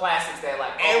cult classics that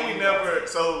like. And we never.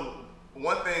 So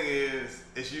one thing is,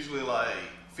 it's usually like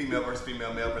female versus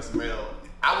female, male versus male.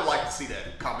 I would like to see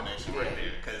that combination right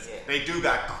there because they do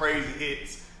got crazy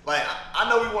hits. Like I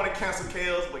know we want to cancel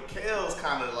Kales, but Kales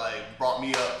kind of like brought me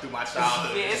up through my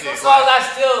childhood. Yeah, and it's shit. some songs I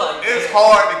still like. It's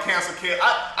hard to cancel Kale.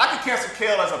 I can cancel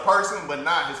Kale as a person, but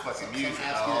not his fucking music.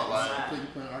 I'm asking dog. Like, you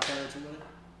putting R. Kelly to it?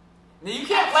 You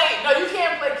can't play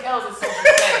Kells in social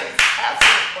settings.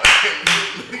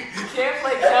 absolutely. You can't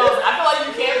play Kells. I feel like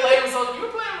you can't play him so you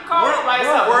can play him by We're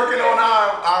yourself. working on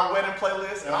our wedding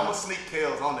playlist, and I'm gonna sneak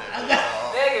Kales on there.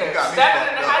 Nigga, You got me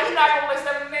Stepping in fucked how up. you not gonna play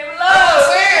Stepping in the Name of I'm Love?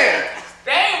 saying.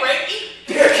 They ain't rapey.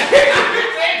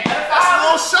 That's a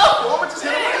little shuffle. I'm gonna just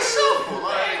hit him with a shuffle.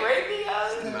 They ain't Like,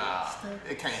 rapey, nah,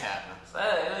 it can't happen.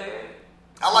 I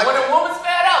I like when that. a woman's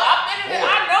fed up, Boy.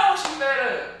 I know she's fed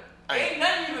up. Hey. Ain't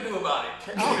nothing you can do about it.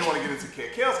 I don't even want to get into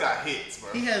Kale. Kale's got hits, bro.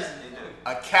 He has.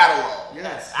 A catalog.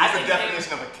 Yes. I He's think the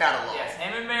definition of a catalog. Yes,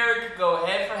 him and Mary could go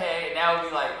head for head, and that would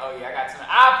be like, oh yeah, I got some.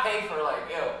 I'll pay for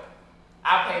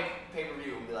I'll pay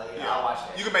pay-per-view and be like, yeah, I'll watch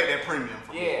that. You can make that premium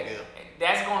for me. Yeah,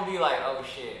 that's gonna be like, oh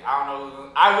shit, I don't know.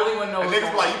 I really wouldn't know. And who's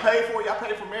niggas be gonna like, you paid for it? I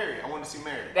paid for Mary. I want to see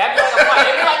Mary. That'd be like a fight.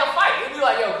 It'd be like a fight. It'd be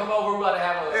like, yo, come over, we're about to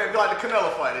have a. Yeah, it'd be like the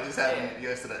Canelo fight that just happened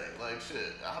yesterday. Like,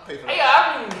 shit, I'll pay for that. Hey,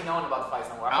 I don't even be knowing about the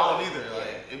fights no more. I don't either.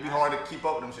 Like, it'd be hard to keep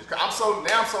up with them shit. 'Cause I'm so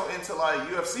into like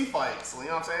UFC fights. You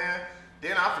know what I'm saying?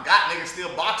 Then I forgot niggas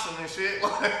still boxing and shit.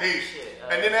 Like,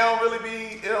 and then they don't really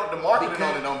be, the marketing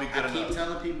on it don't be good I keep enough.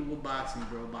 telling people with boxing,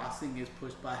 bro. Boxing is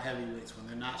pushed by heavyweights. When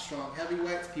they're not strong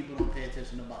heavyweights, people don't pay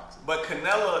attention to boxing. But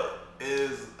Canelo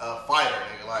is a fighter,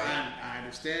 nigga. Like, I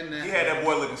understand that. he had that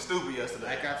boy looking stupid yesterday.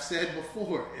 Like I've said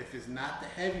before, if it's not the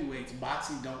heavyweights,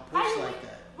 boxing don't push like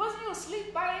that. Wasn't you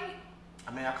asleep by 8?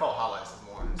 I mean, I caught highlights this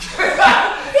morning.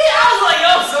 I was like, yo,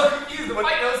 I'm so confused. The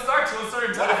fight don't start till a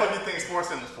certain What the time. fuck you think Sports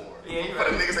Center's for? Yeah, you For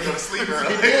the right. niggas that go to sleep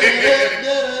early.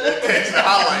 Catch the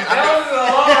highlight. That was an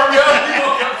alarm, yo.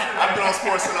 I've been on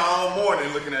Sports Center all morning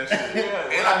looking at shit. Yeah,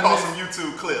 And I caught some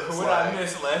YouTube clips. What I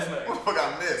missed last night. What the fuck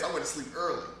I missed? I went to sleep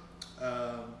early.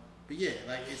 But yeah,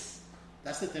 like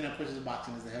that's the thing that pushes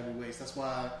boxing is the heavyweights. That's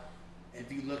why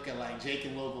if you look at like Jake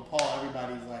and Logan Paul,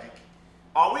 everybody's like,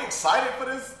 Are we excited for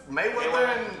this Mayweather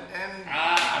and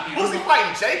I mean, who's he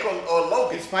fighting, Jake or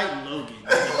Logan? he's fighting Logan.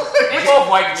 They both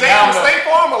white Jake from State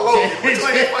Farm or Logan? Which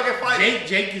one he fucking fighting?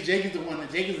 Jake is the one.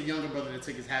 Jake is the younger brother that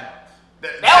took his hat off.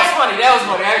 That was funny. I was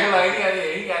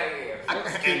like, he got it.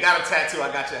 And got a tattoo.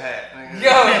 I got your hat. Nigga.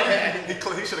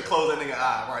 Yo. He should have closed that nigga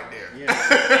eye right there.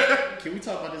 Yeah. Can we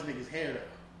talk about this nigga's hair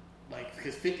though? Like,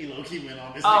 because 50 low-key went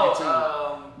on this nigga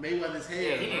too. Mayweather's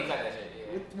hair. Yeah, he didn't cut that shit.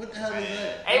 Yeah. What the hell is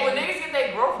that? Hey, when niggas get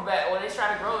their growth back, when they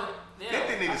try to grow it, yeah.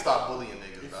 50 need to stop bullying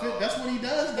niggas, dog. That's what he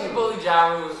does He though. bullied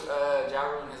Ja Rule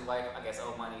and his wife, I guess,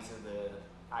 owe money to the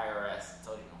IRS.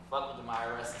 Told you don't fuck with them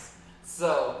IRSs.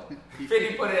 So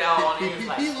 50 put it out on him. He was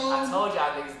like, I told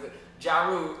y'all niggas that Ja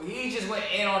Rule, he just went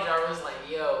in on Ja Rule. Like,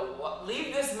 yo,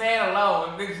 leave this man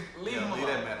alone. Leave him alone. Leave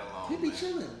that man alone. He be man.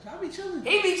 chilling. I be chilling.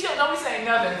 He be chill. Don't be saying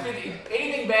nothing. 50,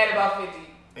 anything bad about 50,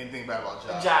 Anything bad about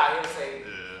Ja? Ja, he'll say,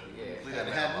 Yeah. yeah. Leave that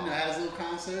man alone. Had his little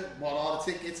concert, bought all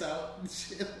the tickets out and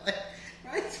shit. Like,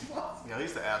 right? Yeah,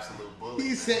 he's the absolute bully.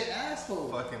 He's an asshole.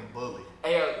 Fucking bully.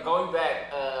 Hey, going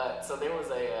back, so there was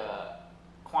a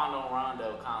Quando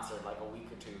Rondo concert like a week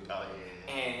or two ago. Oh,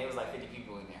 yeah. And it was like 50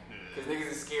 people in there. Because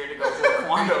niggas is scared to go to a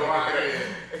Quando Rondo.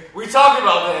 We talking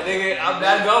about that, nigga. I'm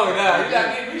not going now. You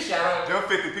gotta give me a shout out. Them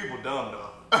 50 people dumb, though.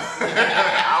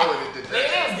 I would have did They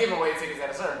that. was giving away tickets at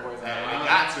a certain point. Yeah, they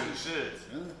got to. Shit.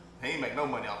 He ain't make no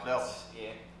money off that one.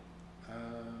 Yeah.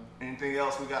 Anything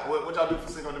else we got? What y'all do for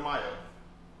Cinco de Mayo?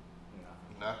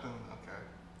 No. Nothing? Okay.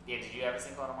 Yeah, did you ever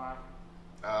sing on tomorrow?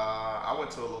 I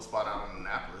went to a little spot out in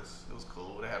Annapolis. It was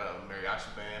cool. They had a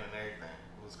mariachi band and everything.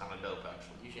 It was kind of dope,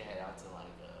 actually. You should head out to like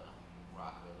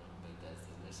Rockville. But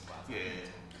there's spots. Yeah.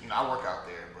 You know, I work out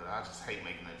there, but I just hate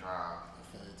making the drive. I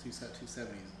feel like 270s.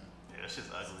 Yeah, that shit's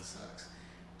ugly. Sucks.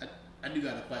 I do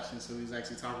got a question. So we was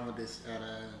actually talking about this at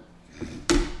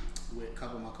with a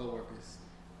couple of my coworkers.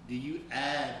 Do you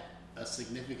add a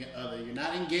significant other? You're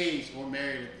not engaged or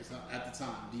married at the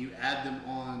time. Do you add them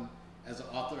on as an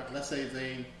author? Let's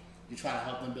say you try to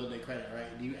help them build their credit,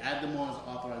 right? Do you add them on as an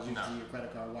authorized user to your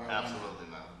credit card? Why? Absolutely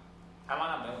not. How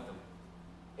long I've been with them?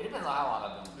 It depends on how long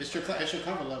I've been with them. It's your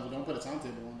comfort level. Don't put a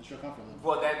timetable on. It's your comfort level.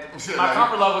 Well, that Shit, my like,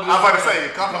 comfort level. I'm about to say,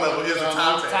 your comfort level is a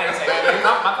time Tight, tag. tight.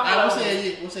 My comfort We'll level. say a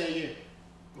year. We'll say a year.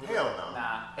 Hell no.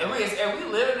 Nah. If we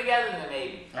living together, then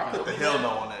maybe. I put the hell no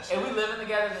on that shit. If we living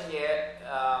together, then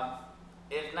yeah.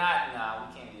 If not, nah,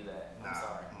 we can't do that. I'm Nah,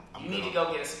 sorry. I'm You good need to on-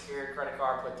 go get a secured credit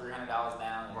card, put $300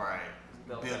 down. And Right.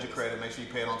 go Build your credit, make sure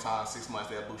you pay it on time. 6 months,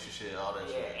 they'll boost your shit, all that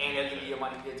Yeah, shit. and they'll give you your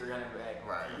money to get $300 back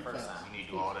Right. the first time. You need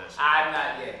to do all that shit. I'm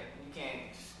not yet. You can't.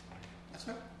 That's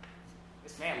right.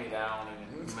 It's family that I don't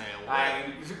even. Man,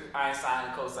 I ain't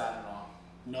signing co-signing on.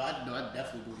 No, I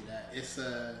definitely believe that. It's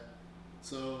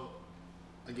so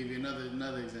I'll give you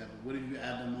another example. What if you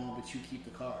add them on but you keep the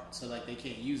card? So like they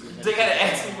can't use it. They gotta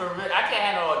ask me for permission. I can't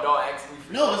handle a dog asking me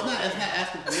for No, it's not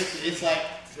asking permission. It's like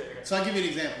so I'll give you an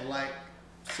example. Like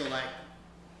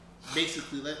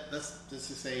basically let's just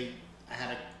say I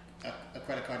had a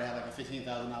credit card that had like a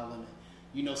 $15,000 limit.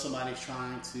 You know somebody's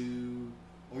trying to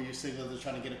or your siblings are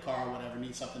trying to get a car or whatever,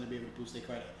 need something to be able to boost their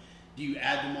credit. Do you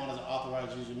add them on as an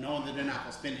authorized user, knowing that they're not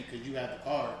gonna spend it because you have the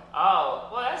card? Oh,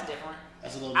 well, that's different.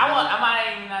 That's a little.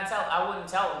 I wouldn't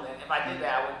tell them that. If I did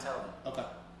that, I wouldn't tell them. Okay,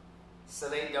 So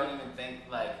they don't even think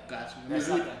like gotcha. that's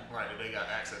something. Right, they got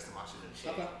access to my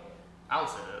shit. Okay. I would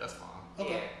say that. That's fine.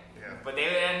 Okay. Yeah. But they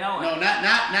didn't know it. No,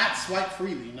 not swipe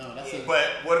freely. No, that's it. But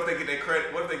what if they get their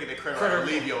credit? What if they get their credit right and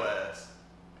Credit. leave your ass?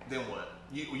 Then what?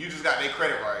 You just got their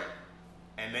credit right,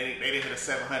 and they didn't hit a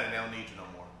 700. They don't need you no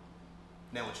more.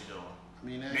 Then what you doing? I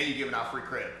mean, Then you giving out free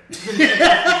credit.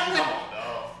 Come on,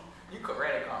 dog. You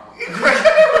credit karma.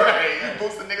 Right, you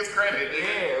boosting niggas' credit. Nigga.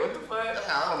 Yeah, what the fuck?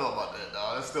 I don't know about that,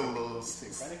 dog. That's still a little,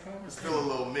 credit card. it's still a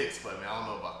little mixed for me. I don't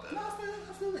know about that. No,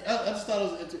 I feel it. I just thought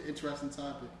it was an interesting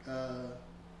topic. What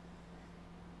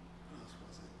else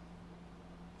was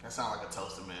it? That sounds like a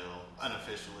toaster meal,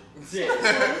 unofficially.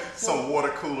 Yeah. Some water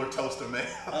cooler toaster meal.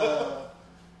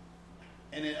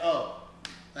 And then,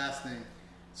 last thing.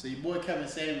 So your boy Kevin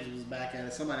Samuels was back at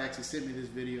it. Somebody actually sent me this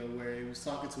video where he was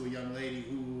talking to a young lady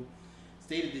who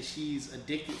stated that she's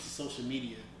addicted to social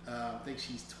media. I think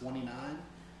she's 29.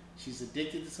 She's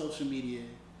addicted to social media.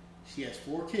 She has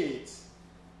 4 kids.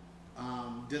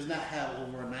 Does not have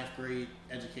over a 9th grade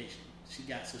education. She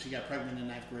got pregnant in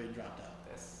 9th grade and dropped out.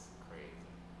 That's crazy.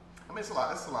 I mean, it's a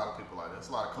lot of people like that. It's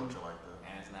a lot of culture like that.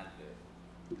 And it's not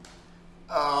good.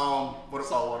 What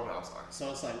about? I'm sorry.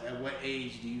 So it's like, at what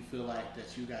age do you feel like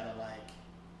that you gotta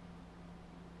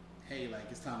hey,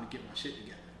 it's time to get my shit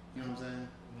together? You know what I'm saying?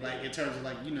 Like in terms of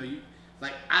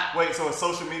Wait, so is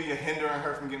social media hindering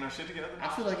her from getting her shit together? I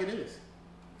feel like it is.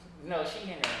 No, she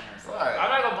hindering herself. Right. I'm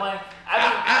not gonna blame.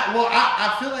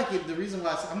 I feel like the reason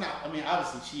why I'm not. I mean,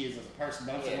 obviously she is as a person,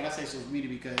 but I'm saying when I say social media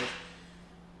because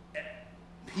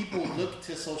people look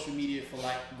to social media for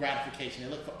gratification. They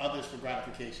look for others for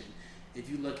gratification. If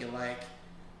you look at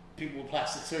people with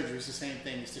plastic surgery, it's the same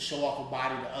thing. It's to show off a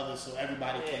body to others so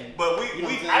everybody can. But we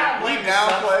I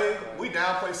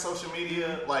downplay social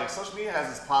media. Like social media has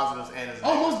its positives and its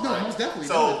Oh, negatives. most definitely.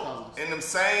 So in them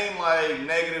same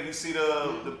negative, you see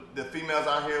the females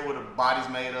out here with the bodies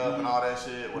made up and all that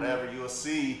shit, whatever. You'll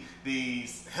see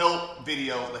these help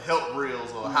videos, the help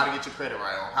reels, or how to get your credit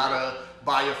right, or how to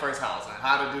buy your first house, and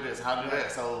how to do this, how to do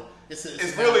that. So it's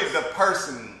really the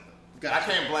person. Gotcha.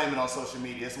 I can't blame it on social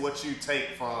media. It's what you take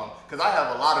from, because I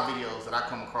have a lot of videos that I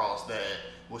come across that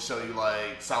will show you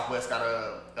Southwest got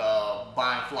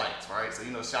buying flights, right? So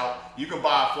you can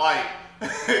buy a flight.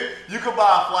 You can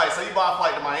buy a flight. Say you buy a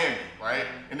flight to Miami, right?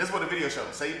 And this is what the video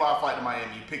shows. Say you buy a flight to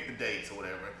Miami, you pick the dates or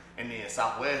whatever, and then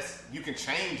Southwest, you can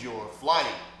change your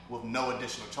flight with no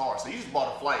additional charge. So you just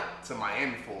bought a flight to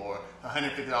Miami for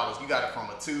 $150. You got it from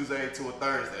a Tuesday to a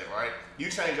Thursday, right? You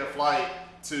change your flight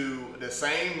to the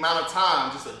same amount of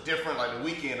time, just a different, the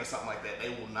weekend or something like that. They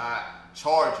will not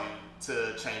charge you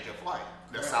to change your flight.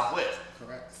 That's Southwest.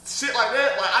 Correct. Shit like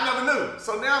that, I never knew.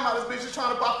 So now I'm out this bitch just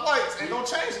trying to buy flights and gonna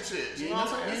change some shit. You know what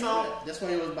I'm saying? So that's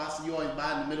why you always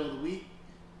buy in the middle of the week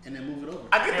and then move it over.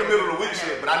 I get the middle of the week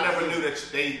shit, but I never knew that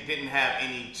they didn't have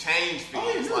any change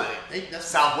fees.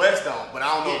 Southwest don't, but I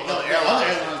don't know if other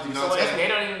airlines do. You know what I'm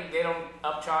saying? They don't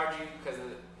upcharge you because of.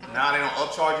 Nah, they don't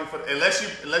upcharge you for unless you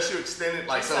extend it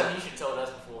so. You should have told us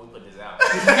before we put this out. I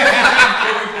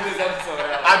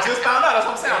just found out. That's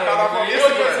what I'm saying. I found out from You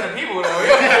don't give it to Instagram. the people though.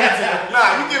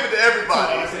 Nah, you give it to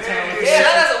everybody.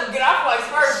 That's get our flights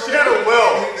first. Share the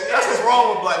wealth. That's what's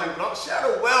wrong with black people. Don't share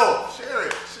the wealth. Share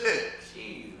it. Shit.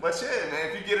 Jeez. But yeah, man,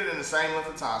 if you get it in the same length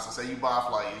of time, so say you buy a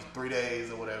flight, 3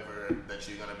 days or whatever that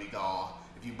you're gonna be gone.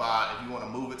 If you want to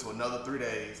move it to another 3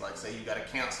 days, say you got to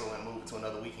cancel and move it to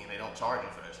another weekend, they don't charge you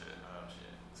for that shit. Oh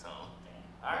shit. So.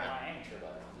 Alright, I ain't sure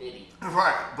about that.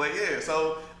 Right, but yeah,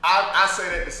 so I say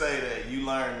that to say that you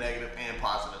learn negative and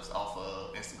positives off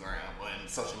of Instagram and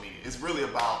social media. It's really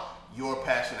about your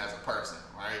passion as a person,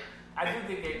 right? I do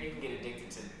think that you can get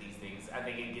addicted to these things. I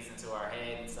think it gets into our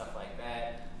head and stuff like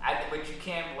that. But you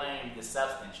can't blame the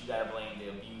substance. You gotta blame the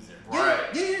abuser. Right.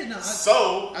 Yeah. No.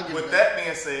 So with that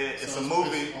being said, it's a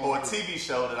movie or a TV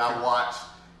show that I watched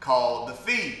called The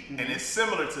Feed, and it's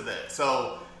similar to that.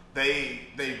 So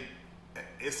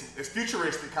it's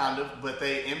futuristic kind of, but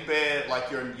they embed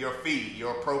your feed,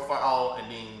 your profile,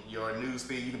 and then your news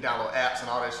feed. You can download apps and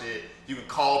all that shit. You can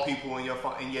call people in your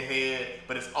head,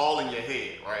 but it's all in your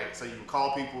head, right? So you can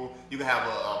call people. You can have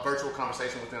a virtual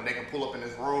conversation with them. They can pull up in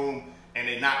this room, and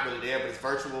they're not really there, but it's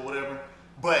virtual or whatever.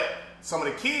 But some of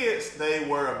the kids, they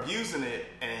were abusing it,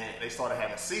 and they started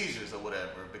having seizures or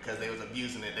whatever because they was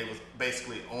abusing it. They was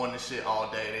basically on the shit all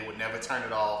day. They would never turn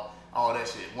it off, all that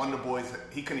shit. One of the boys,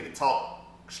 he couldn't even talk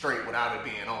straight without it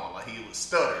being on. He would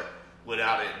stutter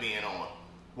without it being on.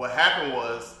 What happened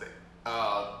was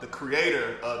the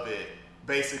creator of it,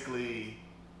 basically,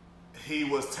 he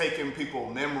was taking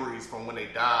people's memories from when they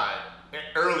died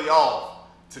early off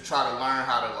to try to learn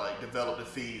how to develop the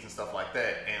feeds and stuff like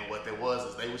that. And what there was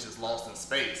is they was just lost in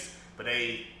space, but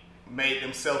they made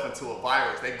themselves into a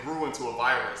virus. They grew into a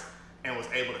virus and was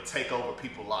able to take over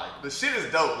people's life. The shit is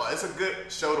dope. It's a good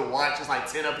show to watch.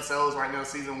 It's 10 episodes right now,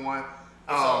 season 1.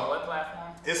 It's on what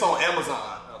platform? It's on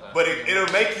Amazon. Okay. But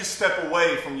it'll make you step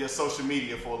away from your social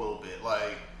media for a little bit.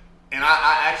 And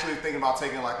I actually think about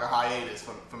taking a hiatus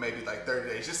for maybe 30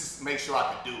 days just to make sure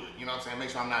I can do it. You know what I'm saying?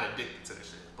 Make sure I'm not addicted to this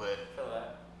shit. But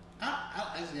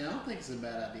I don't think it's a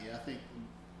bad idea. I think,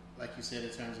 like you said, in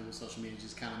terms of social media,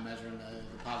 just kind of measuring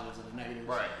the positives and the negatives.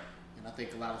 Right. And I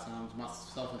think a lot of times,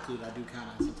 myself included, I do kind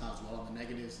of sometimes dwell on the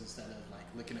negatives instead of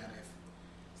looking at it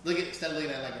Instead of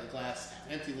looking at like a glass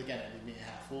half empty, look at it as being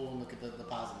half full and look at the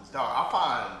positives. Dog, I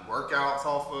find workouts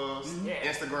off of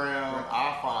Instagram. Right.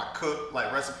 I find cook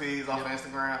like recipes off of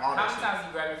Instagram. All How that many shit. times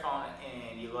you grab your phone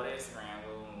and you go to Instagram,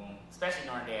 boom, especially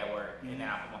during the day at work, and then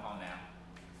I put my phone down.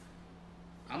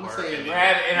 I'm gonna Or- say and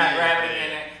Grab it and I grab it, yeah.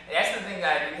 and then, that's the thing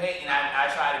that I do hate, and I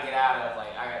try to get out of.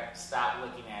 Like I got to stop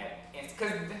looking at it,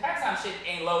 because half the time shit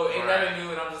ain't low, ain't Right. nothing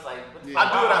new, and I'm just like, what the Yeah. I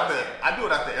fuck? do it Why after. am I I do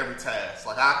it after every task.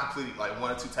 Like I complete like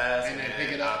 1 or 2 tasks, And then then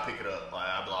pick it up. I pick it up. Like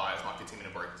I be like, alright, it's my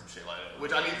 15-minute break or some shit like that.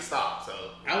 Which I need to stop. So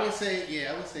I would say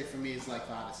for me it's like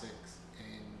 5 to 6,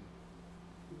 and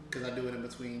because I do it in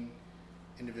between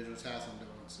individual tasks I'm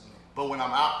doing. So But when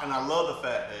I'm out, and I love the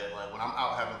fact that like when I'm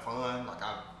out having fun, like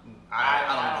I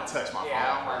don't even touch my Yeah, I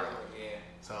don't phone. like it. Yeah.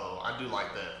 So I do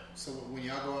like that. So when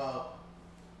y'all go out,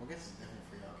 well, I guess it's different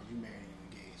for y'all because you married and you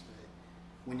engaged. But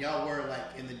when y'all were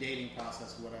like in the dating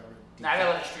process or whatever, Now I gotta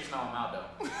let the streets know I'm out though.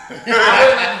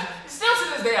 Still to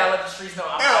this day, I let the streets know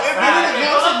I'm out.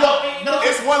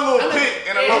 It's one little I mean, pic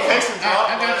and a yeah. location drop.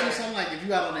 I got you like, something like if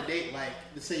you out on a date, like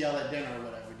let's say y'all at dinner or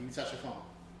whatever, do you touch your phone?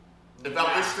 If I'm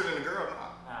interested in the girl, nah.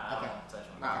 Nah, I Okay. don't touch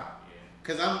my Nah.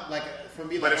 Because I'm like for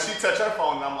me, But like if she touch her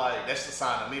phone, I'm like, that's the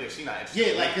sign to me that she not interested.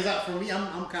 yeah, in like me. because for me,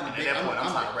 I'm kind of And big. at that point,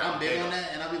 I'm trying to wrap I'm big it on up. that,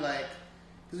 and I'll be like,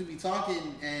 because we be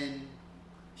talking and.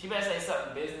 She better say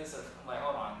something business or I'm like,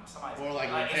 hold on, somebody. Or like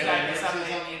it's your gotta family be something, members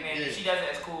or something? and then Yeah. she does it,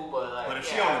 it's cool, but like. But if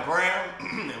yeah. she on the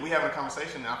gram and we having a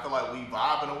conversation, and I feel like we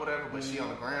vibing or whatever, but she on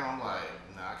the gram, I'm like,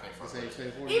 nah, I can't fuck with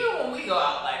it. Even when we go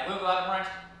out, like we'll go out to brunch,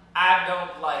 I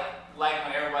don't like when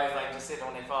everybody's like just sitting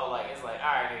on their phone. Like it's like,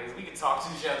 all right, niggas, we can talk to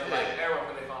each other. Like Yeah. everyone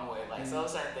put their phone away. Like so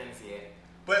certain things, yeah.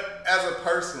 But as a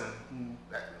person,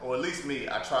 or at least me,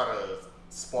 I try to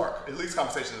spark at least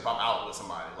conversations if I'm out with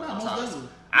somebody. Like No, I'm most trying to, definitely.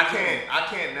 I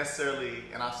can't necessarily,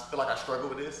 and I feel like I struggle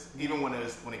with this. Even when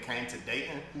it came to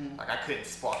dating, like I couldn't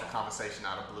spark a conversation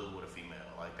out of blue with a female.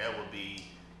 Like that would be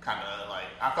kind of like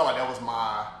I felt like that was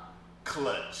my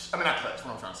clutch. I mean not clutch.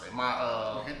 What I'm trying to say,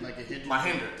 like a hindrance. my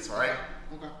hindrance, right?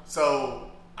 Okay.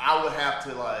 So I would have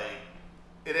to like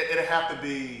it'd have to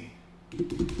be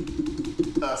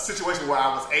a situation where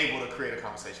I was able to create a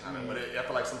conversation out of it. But I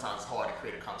feel like sometimes it's hard to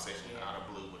create a conversation out of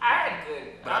blue. With I had good.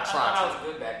 But I tried thought I to. was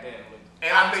good back then.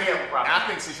 and I'm I think terrible,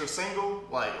 probably. since you're single,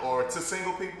 like or to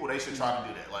single people, they should try to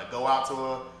do that. Like go out to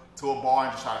a bar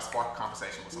and just try to spark a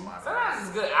conversation with somebody. Sometimes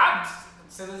it's good.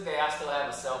 To this day, I still have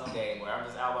a self day where I'm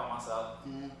just out by myself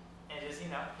and just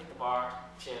hit the bar,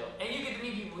 chill, and you get to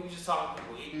meet people. You just talk to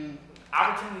people.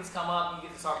 Opportunities come up. You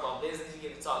get to talk about business. You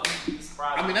get to talk. You be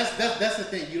surprised. I mean, that's the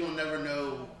thing. You don't never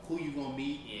know who you gonna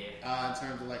meet. Yeah. In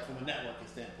terms of like from a networking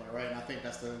standpoint, right? And I think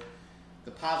that's the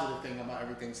positive thing about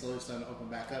everything slowly starting to open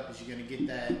back up is you're gonna get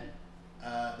that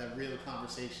real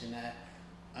conversation, that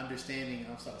understanding.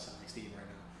 I'm starting to sound like Steve right now.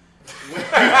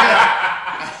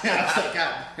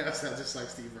 I sound just like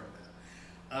Steve right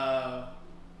now.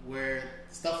 Where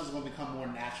stuff is gonna become more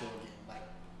natural again. Like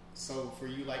so for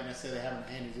you, like necessarily having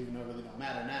handles, even though it really don't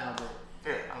matter now, but.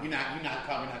 Yeah, You're not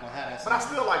probably not gonna have that. but I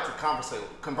still like to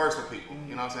converse with people.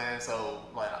 You know what I'm saying? So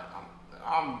like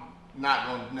I'm not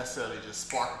going to necessarily just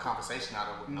spark a conversation out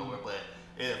of nowhere. But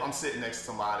if I'm sitting next to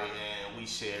somebody and we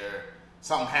share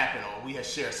something happened or we have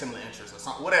shared similar interests or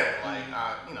something, whatever, like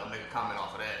I make a comment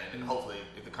off of that, and then hopefully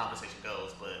if the conversation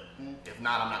goes. But if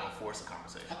not, I'm not going to force a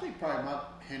conversation. I think probably my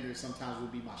hindrance sometimes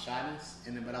would be my shyness,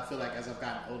 but I feel like as I've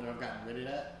gotten older, I've gotten rid of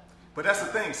that. But that's the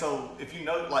thing. So if you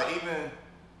know, like even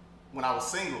when I was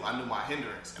single, I knew my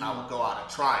hindrance, and I would go out and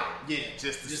try it, Yeah,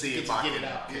 just to just see to if get I it can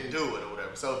out, yeah. do it or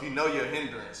whatever. So if you know your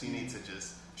hindrance, you need to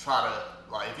just try to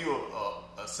like. If you're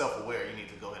self-aware, you need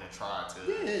to go ahead and try to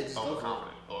just go for it.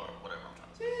 overconfident or whatever I'm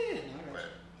trying to say. Yeah, no, I got you.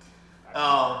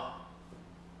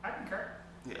 But, I concur.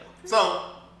 yeah.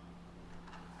 So,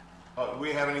 do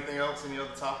we have anything else? Any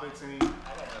other topics? Any? I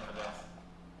got nothing else.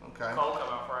 Okay. Cole come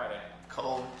out Friday.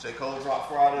 J. Cole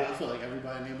dropped Friday. I feel like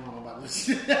everybody in their mom about to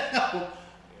listen to that album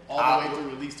all the way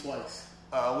through at least twice.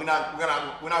 We're not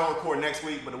gonna record next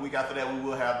week, but the week after that we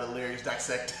will have the lyrics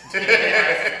dissected.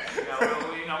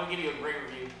 We'll give you a great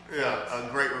review. Yeah, a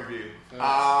great review. Thanks.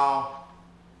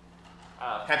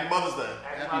 Happy Mother's Day.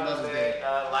 Happy Mother's Day.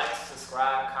 Like,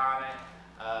 subscribe, comment.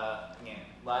 Again,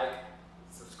 like,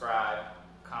 subscribe,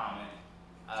 comment.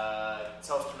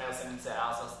 Toast your mail, send it to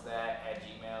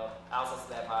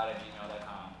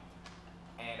alsocialthat@gmail.com.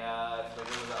 And if the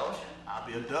river's the ocean, I'll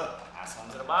be a duck. I swim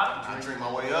to the bottom. I drink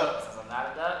my way up. Since I'm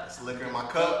not a duck, It's liquor in my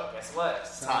cup. guess what?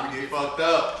 It's time to get fucked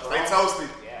up. Stay toasty.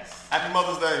 Yes. Happy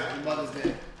Mother's Day. Happy Mother's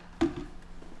Day.